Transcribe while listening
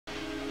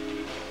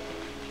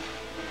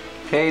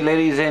Okay,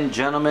 ladies and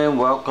gentlemen,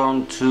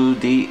 welcome to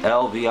the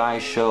LVI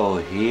show.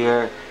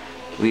 Here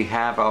we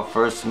have our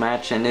first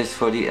match, and it's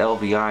for the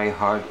LVI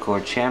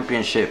Hardcore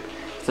Championship.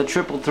 It's a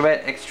triple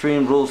threat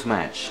extreme rules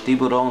match.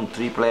 Tiburon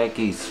Triple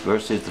X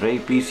versus Ray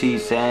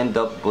Piscis and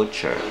the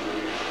Butcher.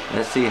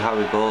 Let's see how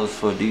it goes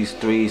for these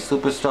three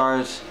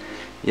superstars.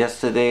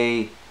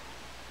 Yesterday,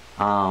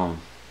 well,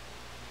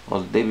 the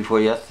day before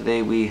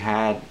yesterday, we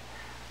had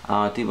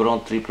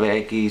Tiburon Triple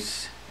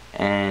X,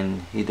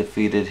 and he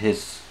defeated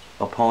his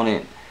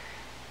opponent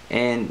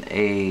in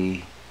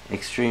a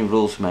extreme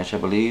rules match, I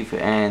believe,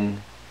 and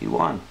he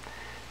won.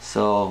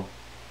 So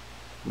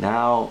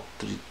now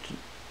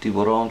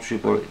Tiburon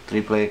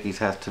Triple X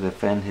has to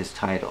defend his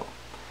title.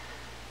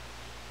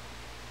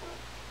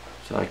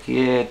 So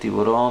aquí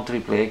Tiburon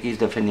Triple X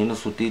defendiendo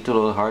su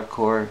título de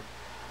hardcore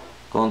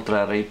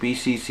contra Ray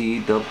Piscis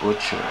y The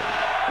Butcher.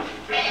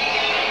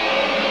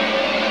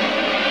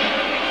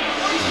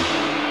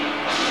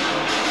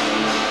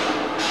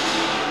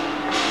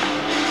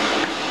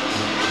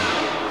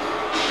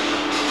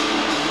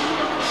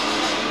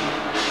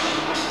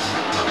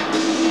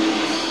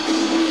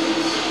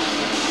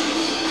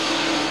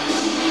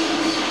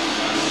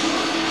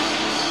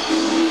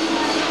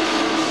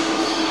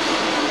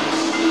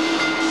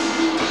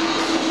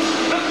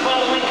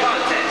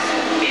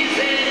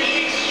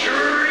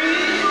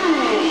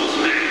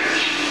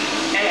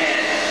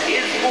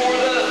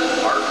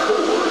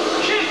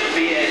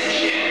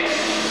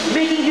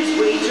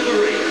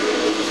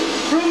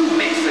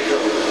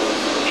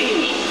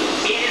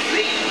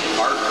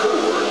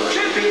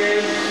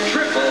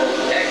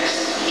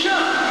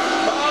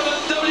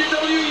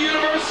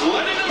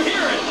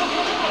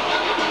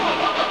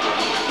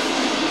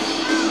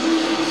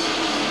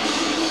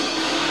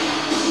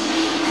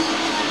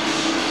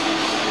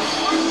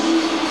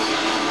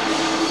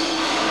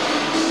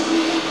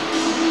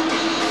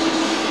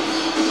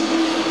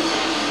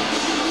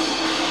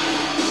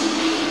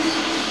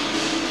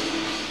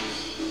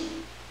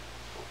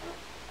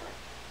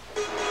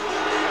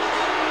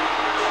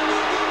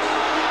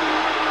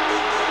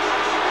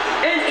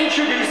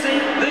 Introducing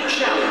the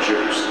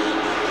challengers.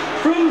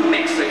 From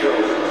Mexico,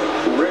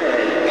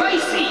 Red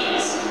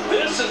Piscis.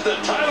 This is the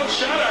title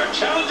shot our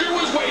challenger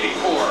was waiting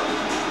for.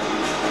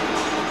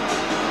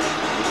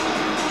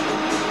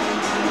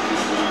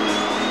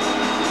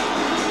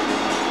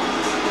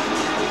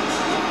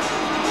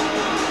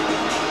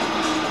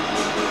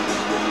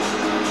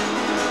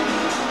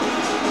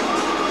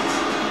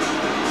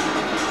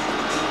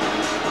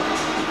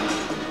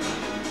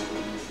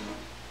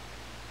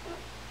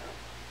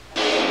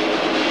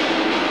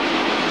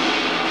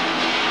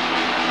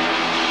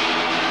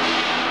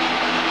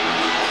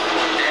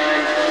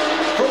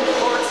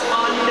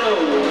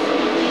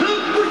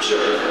 The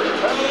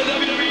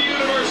WWE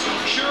Universe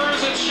sure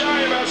isn't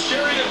shy about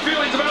sharing his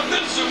feelings about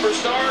this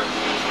superstar.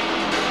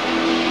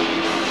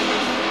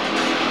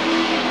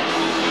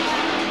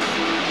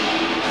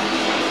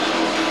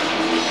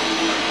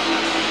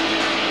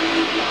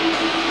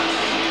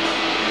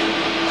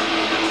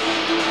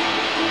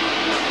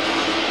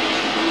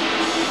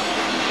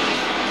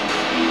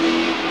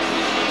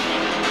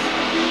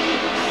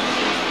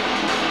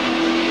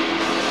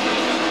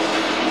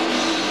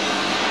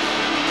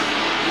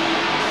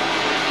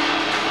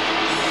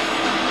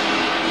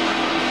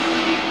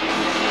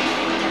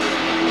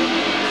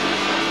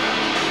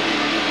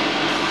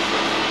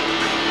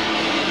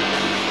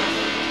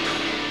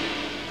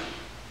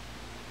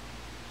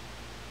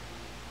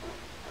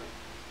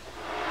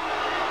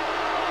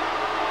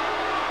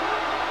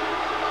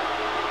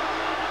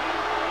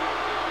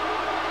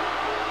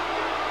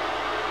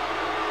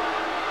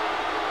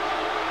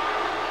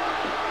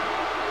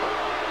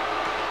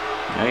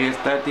 Ahí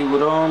está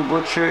Tiburon,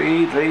 Butcher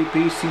y Ray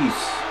Piscis.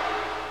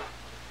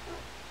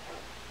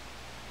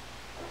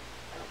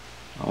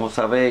 Vamos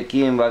a ver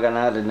quién va a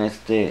ganar en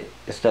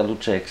esta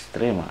lucha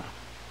extrema.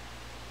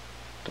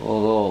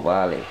 Todo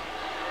vale.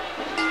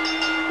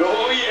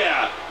 Oh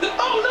yeah!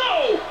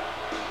 Oh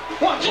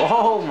no! Watch it.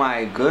 Oh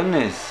my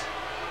goodness.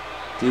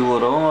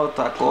 Tiburon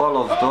atacó a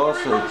los dos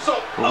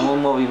con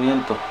un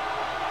movimiento.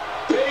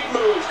 Big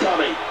move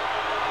coming.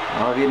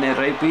 Ahora viene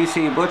Ray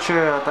Piscis y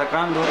Butcher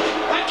atacando.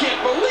 I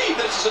can't believe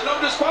this is a no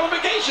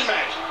disqualification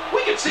match.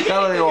 We can see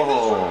Picada de anything in this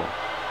ojo. one.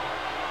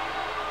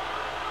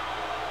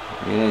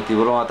 Viene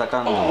Tiburon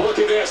atacando. Oh, look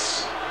at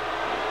this.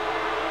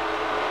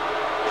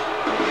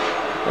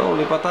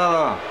 Doble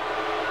patada.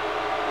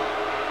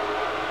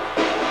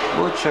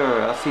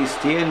 Butcher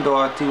asistiendo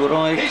a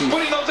Tiburon X. He's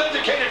putting those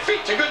educated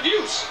feet to good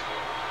use.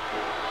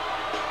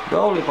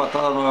 Doble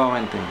patada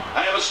nuevamente.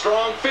 I have a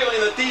strong feeling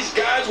that these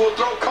guys will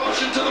throw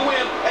caution to the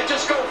wind and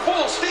just go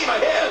full steam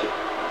ahead.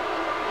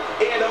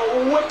 And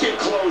a wicked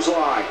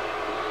clothesline.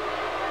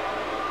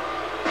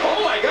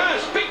 Oh my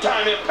gosh, big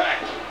time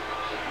impact.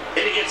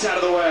 And he gets out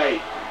of the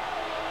way.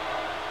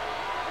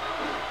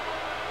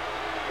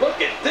 Look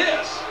at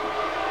this.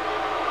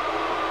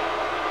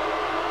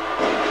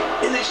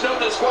 In these no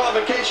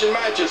disqualification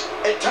matches,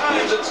 at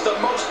times it's the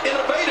most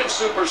innovative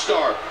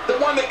superstar, the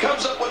one that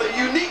comes up with a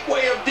unique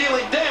way of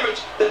dealing damage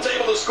that's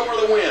able to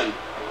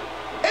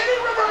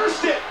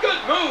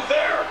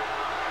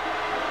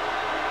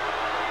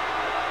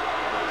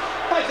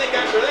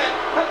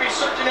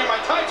clutching at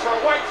my tights for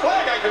a white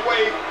flag I could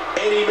wave.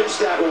 And he missed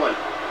that one.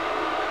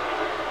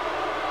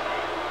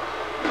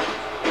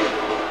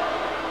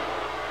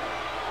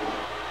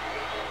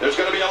 There's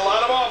going to be a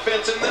lot of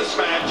offense in this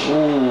match.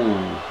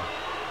 Ooh.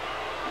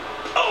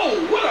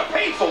 Oh, what a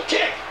painful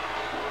kick.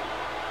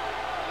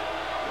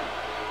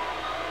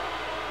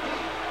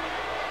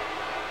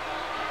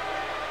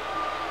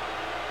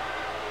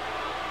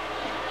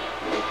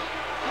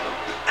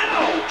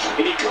 Ouch!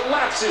 And he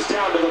collapses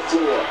down to the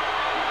floor.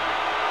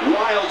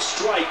 Wild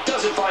strike,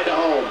 doesn't find a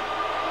home.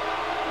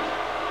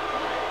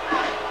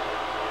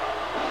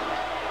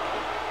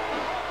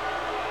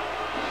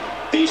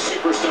 These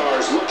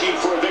superstars looking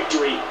for a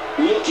victory,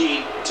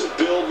 looking to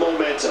build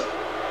momentum.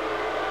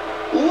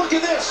 Look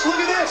at this, look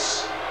at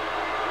this.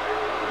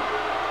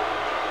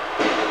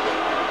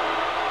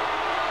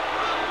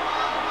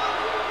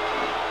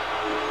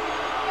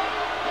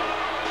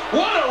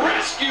 What a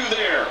rescue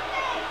there.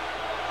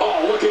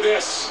 Oh, look at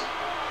this.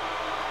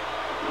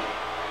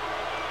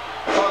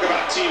 Talk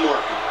about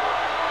teamwork.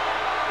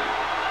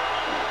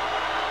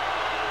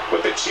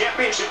 With the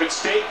championship at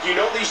stake, you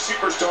know these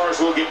superstars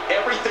will give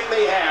everything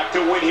they have to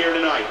win here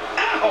tonight.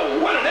 Ow,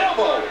 what an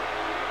elbow.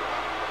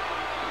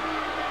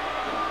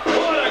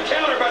 What a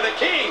counter by the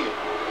King.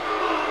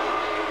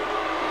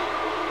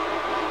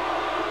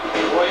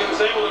 Boy, he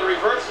was able to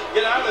reverse it,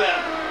 get out of that.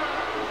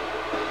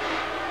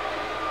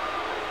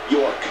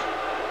 York.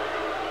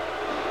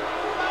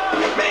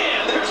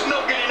 Man, there's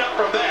no getting up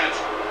from that.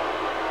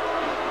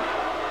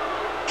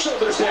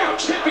 Shoulders down,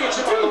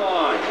 championship on the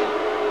line.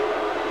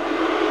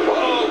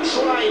 Whoa,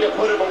 trying to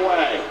put him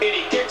away. And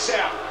he kicks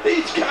out.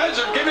 These guys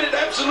are giving it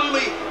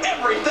absolutely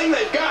everything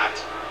they've got.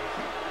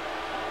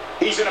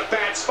 He's in a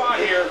bad spot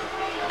here.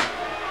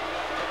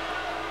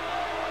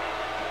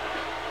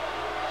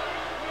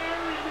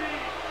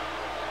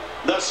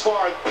 Thus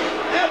far,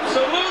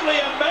 absolutely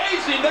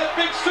amazing, that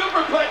big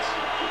superplex.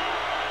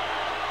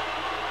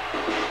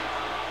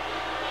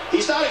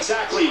 He's not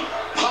exactly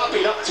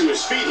popping up to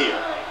his feet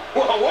here.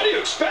 Well, what do you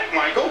expect,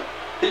 Michael?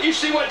 Did you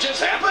see what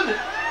just happened?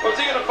 What's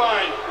he gonna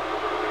find?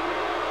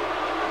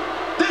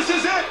 This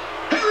is it!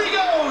 Here he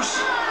goes!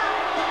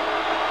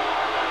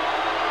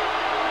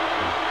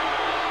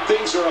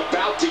 Things are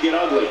about to get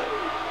ugly.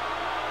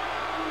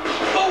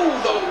 Oh,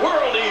 the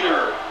World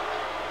Eater!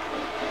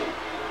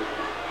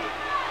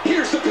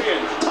 Here's the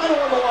pin. Title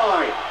on the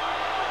line.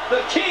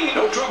 The King in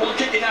no trouble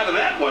kicking out of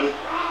that one.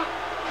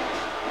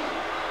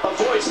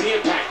 Avoids the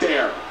impact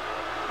there.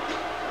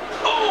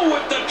 Oh,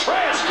 with the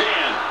trash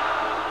can.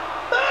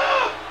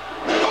 Ah!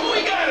 Oh,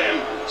 he got him.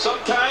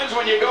 Sometimes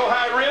when you go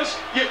high risk,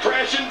 you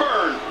crash and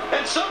burn.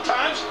 And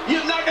sometimes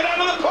you knock it out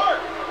of the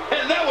park.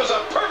 And that was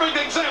a perfect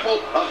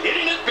example of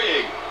hitting it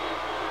big.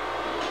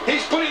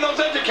 He's putting those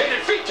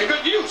educated feet to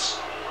good use.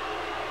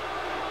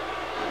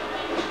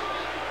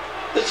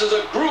 This is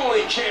a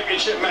grueling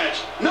championship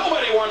match.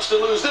 Nobody wants to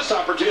lose this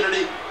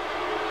opportunity.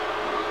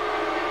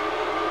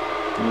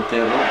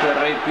 Interrumpe el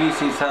Rey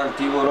Piscis al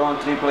Tiburon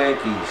Triple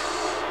X.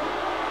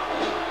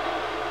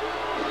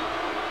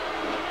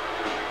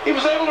 He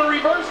was able to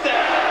reverse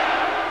that.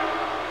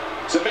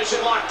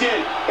 Submission locked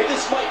in, and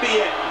this might be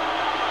it.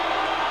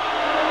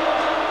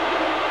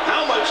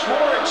 How much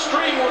more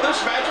extreme will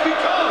this match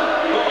become?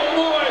 Oh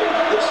boy,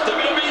 this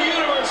WWE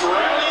Universe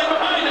rallying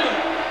behind him.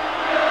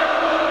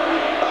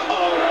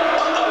 Uh-oh,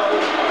 uh-oh.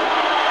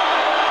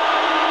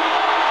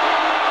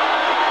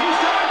 He's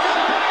going for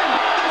the pin.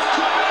 This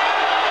could be it.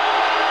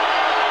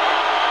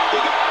 He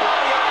got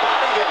body up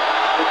body there,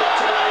 but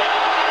that's about it.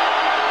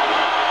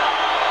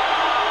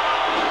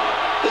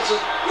 This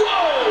is,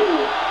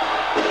 whoa!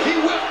 He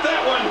whipped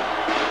that one.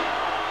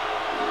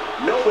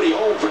 Nobody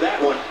home for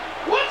that one.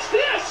 What's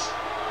this?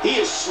 He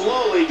is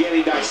slowly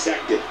getting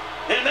dissected.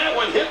 And that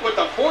one hit with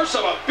the force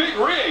of a big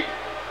rig.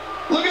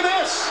 Look at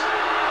this.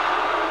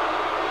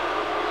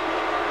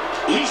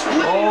 He's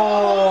bleeding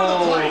all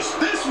over the place.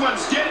 This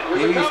one's getting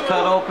He's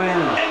cut open.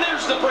 And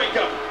there's the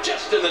breakup,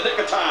 just in the nick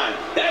of time.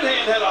 That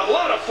hand had a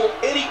lot of force,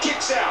 and he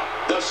kicks out.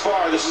 Thus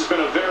far, this has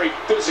been a very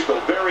physical,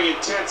 very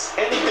intense,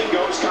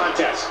 anything-goes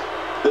contest.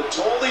 The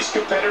toll these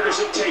competitors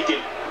have taken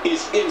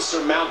is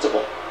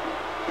insurmountable.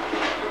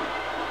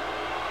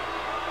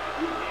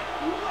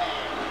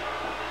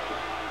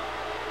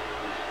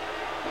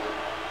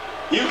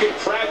 You can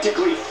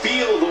practically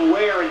feel the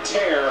wear and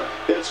tear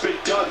that's been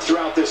done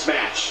throughout this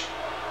match.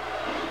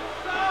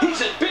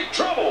 He's in big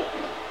trouble.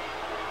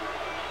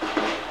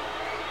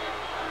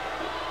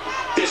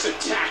 This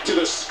attack to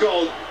the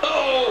skull.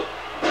 Uh-oh,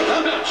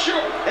 I'm not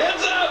sure.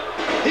 Heads up.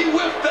 He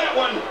whiffed that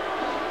one.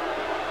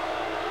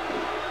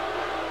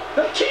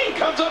 The King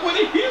comes up with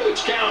a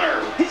huge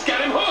counter. He's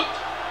got him hooked.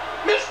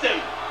 Missed him.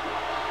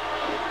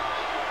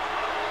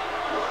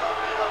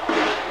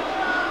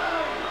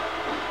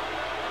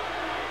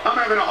 I'm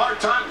having a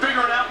hard time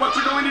figuring out what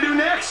they're going to do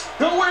next.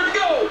 Nowhere to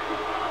go.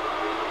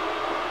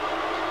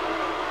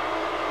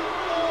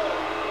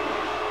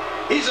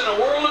 He's in a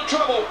world of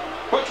trouble.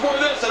 Much more of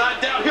this, and I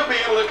doubt he'll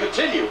be able to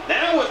continue.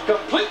 Now with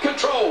complete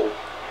control.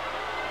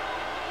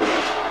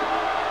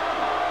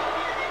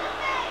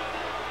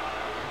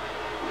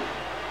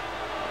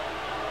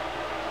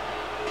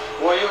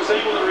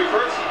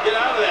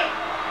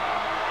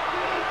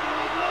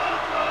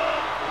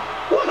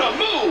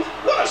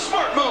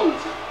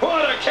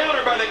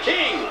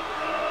 king.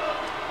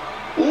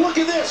 Look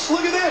at this,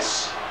 look at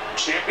this.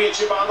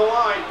 Championship on the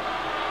line.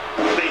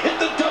 They hit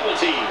the double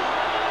team.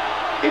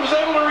 He was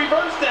able to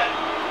reverse that.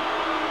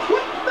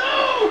 What?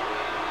 No!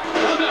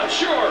 I'm not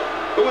sure.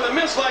 But with a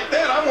miss like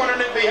that, I'm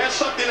wondering if he has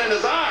something in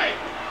his eye.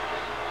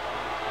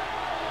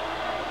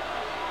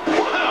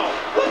 Wow!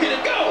 Look at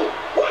it go!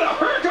 What a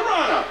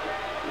hurricanrana!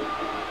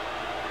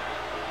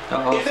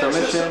 And there's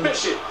the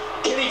submission.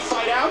 Can he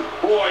fight out?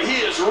 Boy,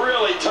 he is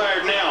really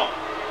tired now.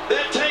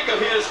 That tank of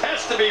his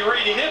has to be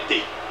reading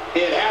empty.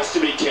 It has to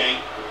be, King.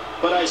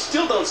 But I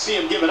still don't see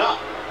him giving up.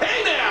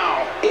 Hey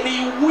now! And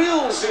he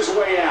wills his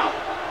way out.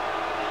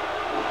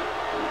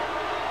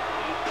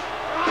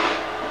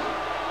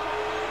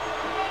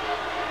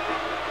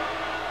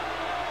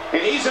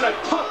 And he's in a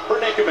tough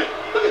predicament.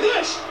 Look at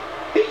this.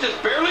 He's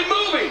just barely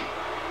moving.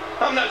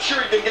 I'm not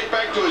sure he can get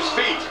back to his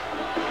feet.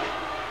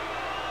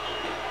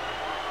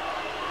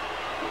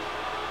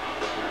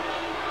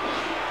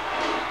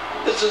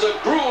 This is a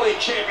grueling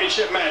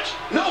championship match.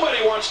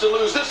 Nobody wants to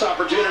lose this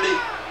opportunity.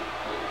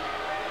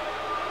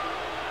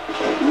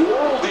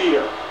 World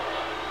Eater.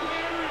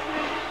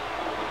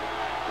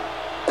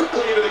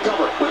 Quickly into the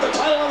cover with the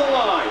title on the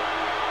line.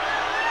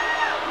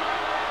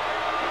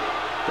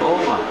 Oh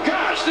my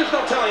gosh, there's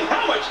no telling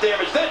how much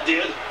damage that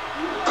did.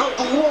 Good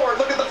Lord,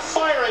 look at the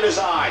fire in his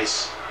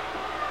eyes.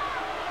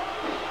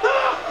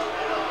 Ah!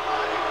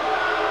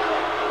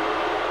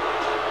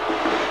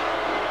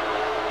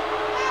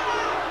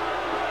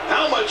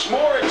 How much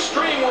more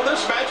extreme will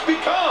this match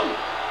become?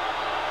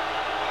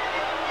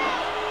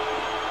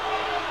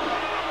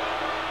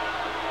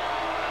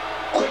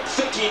 Quick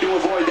thinking to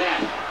avoid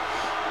that.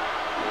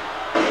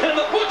 And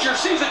the Butcher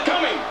sees it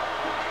coming.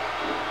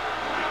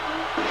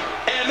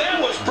 And that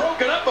was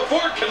broken up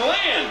before it can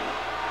land.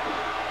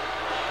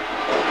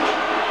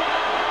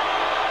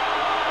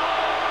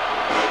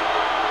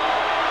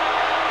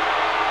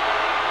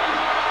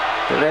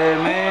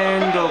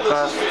 Tremendo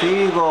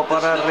castigo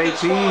para Rey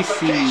Piscis.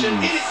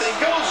 Anything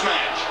goes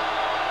match.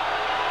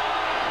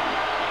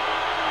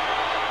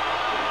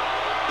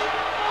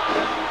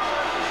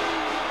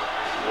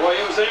 Boy,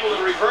 he was able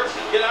to reverse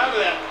and get out of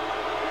that.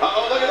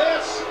 Uh-oh, look at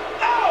this.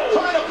 Ow!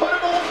 Trying to put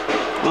him on.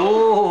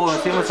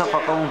 Encima el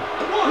zapacón.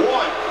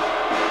 One.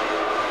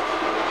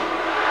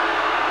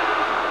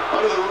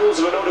 Under the rules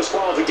of a no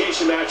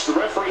disqualification match, the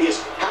referee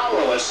is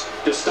powerless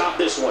to stop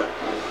this one.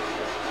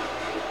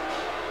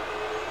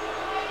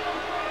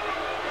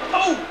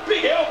 Oh,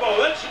 big elbow.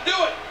 That should do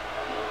it.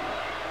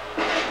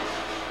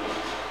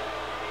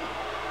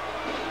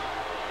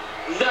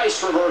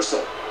 Nice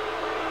reversal.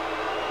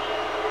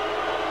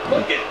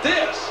 Look at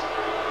this.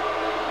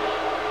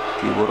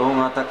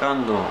 Tiburon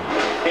atacando.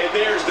 And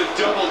there's the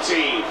double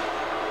team.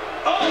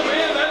 Oh,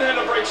 man, that had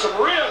to break some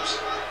ribs.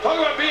 Talk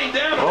about being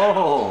down.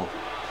 Oh,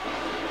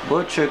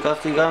 Butcher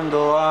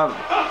castigando a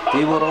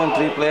Tiburon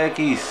Triple X.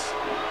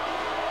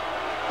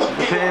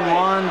 Pin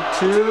 1,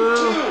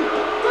 2,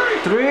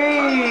 3.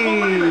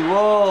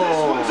 Whoa. This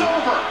one's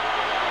over.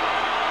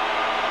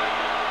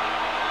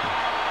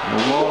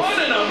 One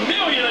in a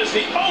million is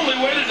the only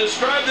way to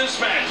describe this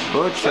match.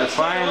 Butcher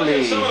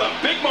finally some of the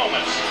big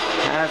moments.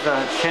 has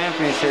a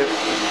championship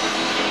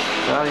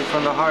starting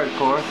from the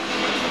hardcore.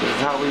 This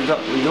is how we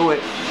do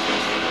it.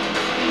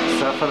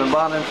 Start from the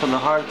bottom, from the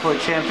hardcore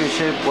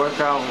championship, work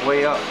our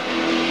way up.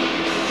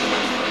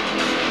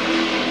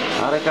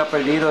 Ahora que ha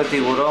perdido el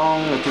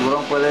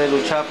Tiburón puede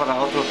luchar para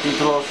otros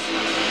títulos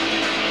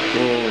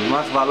de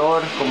más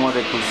valor, como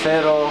de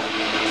crucero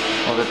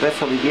o de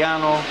peso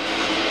liviano,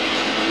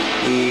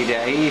 y de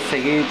ahí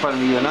seguir para el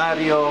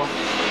millonario,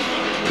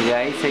 y de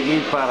ahí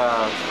seguir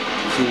para,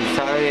 si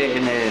sale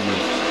en el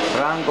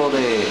rango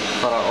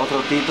para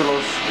otros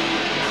títulos.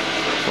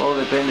 Todo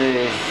depende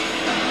de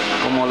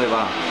cómo le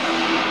va.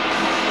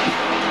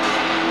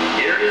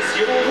 Here is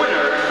your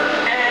winner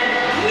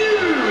and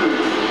new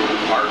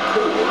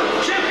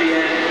hardcore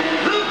champion,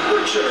 The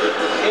Butcher.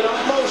 An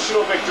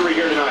emotional victory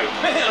here tonight.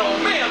 Man, oh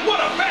man, what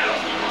a battle.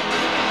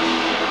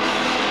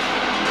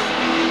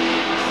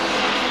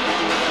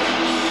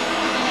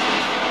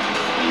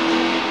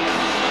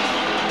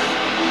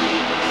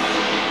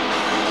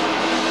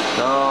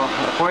 So,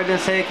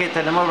 acuérdense que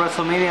tenemos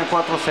WrestleMania en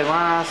 4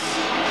 semanas.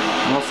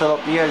 No se lo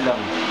pierdan.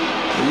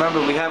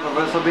 Remember, we have a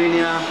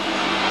WrestleMania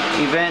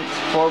event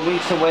 4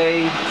 weeks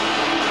away.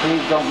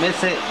 Please don't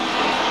miss it.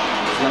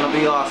 It's gonna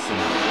be awesome.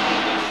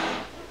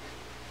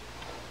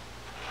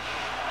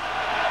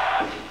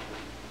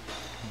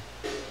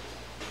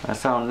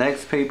 That's our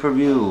next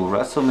pay-per-view,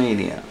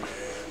 WrestleMania.